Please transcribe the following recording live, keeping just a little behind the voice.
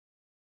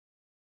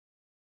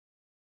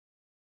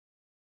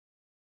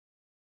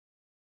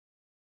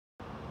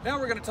Now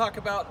we're going to talk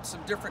about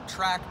some different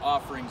track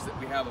offerings that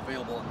we have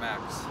available at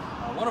Max.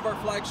 One of our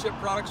flagship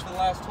products for the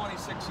last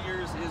 26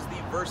 years is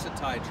the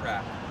VersaTie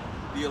track,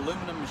 the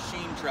aluminum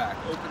machine track.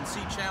 Open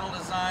C-channel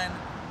design,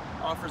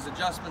 offers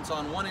adjustments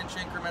on 1-inch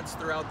increments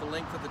throughout the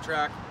length of the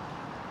track,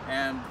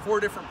 and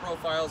 4 different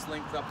profiles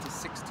length up to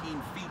 16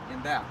 feet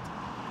in that.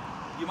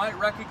 You might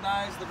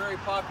recognize the very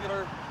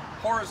popular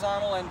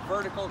horizontal and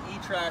vertical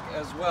E-track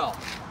as well.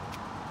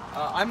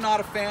 I'm not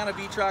a fan of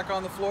E-track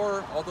on the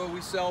floor, although we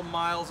sell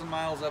miles and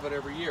miles of it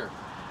every year.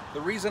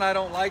 The reason I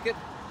don't like it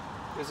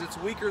is it's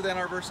weaker than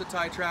our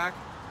VersaTie track,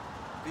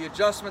 the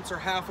adjustments are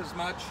half as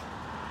much,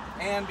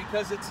 and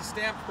because it's a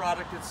stamped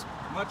product, it's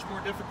much more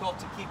difficult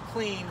to keep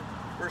clean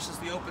versus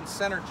the open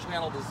center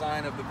channel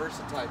design of the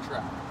VersaTie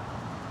track.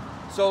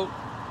 So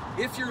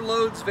if your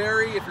loads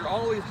vary, if you're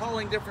always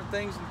hauling different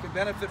things and can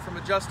benefit from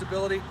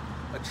adjustability,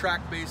 a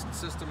track-based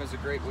system is a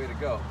great way to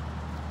go.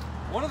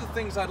 One of the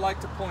things I'd like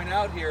to point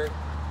out here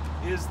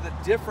is the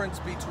difference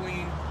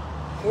between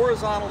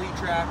horizontal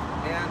E-track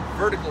and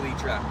vertical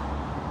E-track.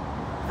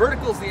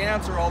 Vertical is the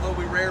answer, although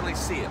we rarely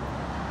see it.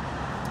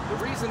 The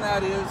reason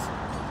that is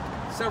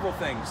several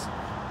things.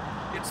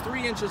 It's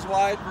 3 inches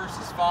wide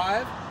versus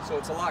 5, so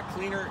it's a lot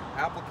cleaner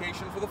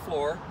application for the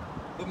floor.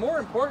 But more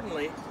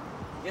importantly,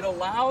 it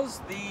allows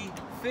the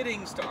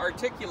fittings to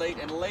articulate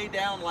and lay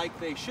down like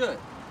they should.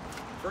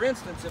 For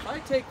instance, if I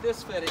take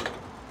this fitting,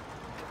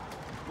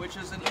 which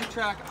is an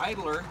E-track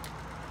idler,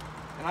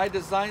 and I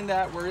designed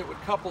that where it would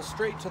couple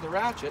straight to the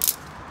ratchet,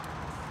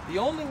 the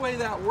only way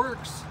that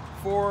works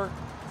for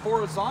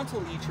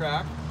horizontal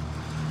E-track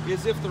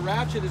is if the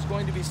ratchet is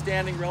going to be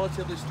standing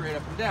relatively straight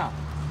up and down.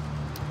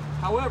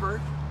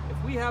 However,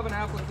 if we have an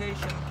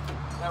application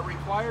that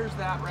requires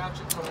that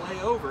ratchet to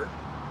lay over,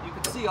 you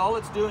can see all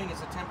it's doing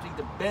is attempting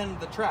to bend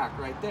the track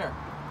right there.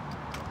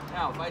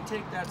 Now, if I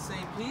take that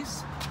same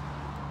piece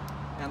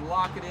and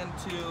lock it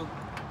into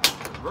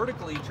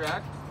vertical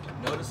E-track,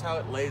 notice how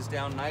it lays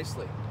down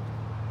nicely.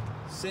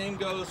 Same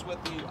goes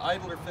with the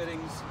idler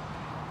fittings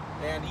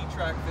and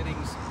E-track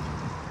fittings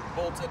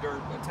bolted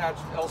or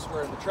attached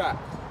elsewhere in the track.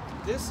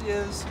 This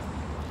is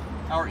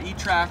our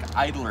E-track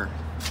idler.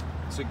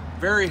 It's a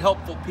very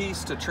helpful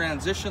piece to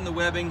transition the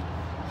webbing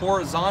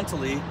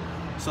horizontally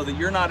so that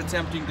you're not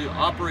attempting to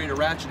operate a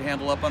ratchet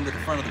handle up under the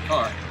front of the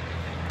car.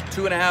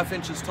 2.5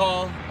 inches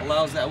tall,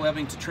 allows that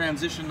webbing to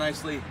transition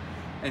nicely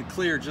and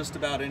clear just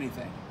about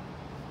anything.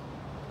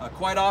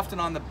 Quite often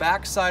on the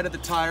back side of the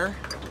tire,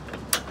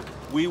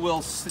 we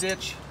will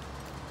stitch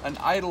an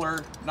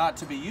idler, not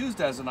to be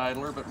used as an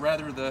idler, but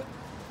rather the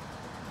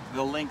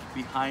link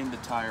behind the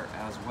tire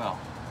as well.